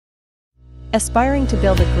Aspiring to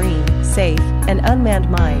build a green, safe, and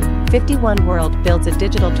unmanned mine, 51WORLD builds a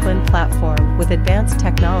digital twin platform with advanced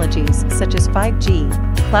technologies such as 5G,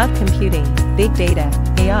 cloud computing, big data,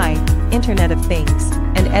 AI, Internet of Things,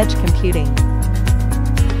 and edge computing.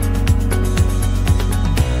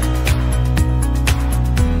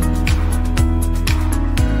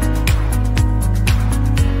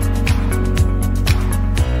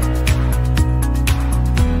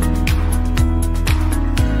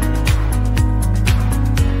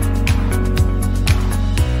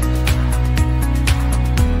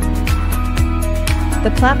 The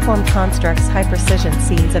platform constructs high-precision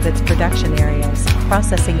scenes of its production areas,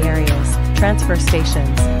 processing areas, transfer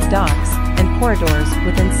stations, docks, and corridors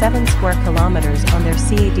within 7 square kilometers on their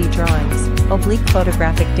CAD drawings, oblique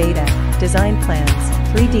photographic data, design plans,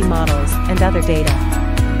 3D models, and other data.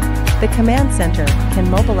 The command center can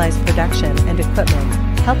mobilize production and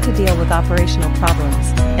equipment, help to deal with operational problems,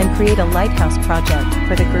 and create a lighthouse project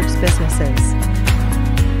for the group's businesses.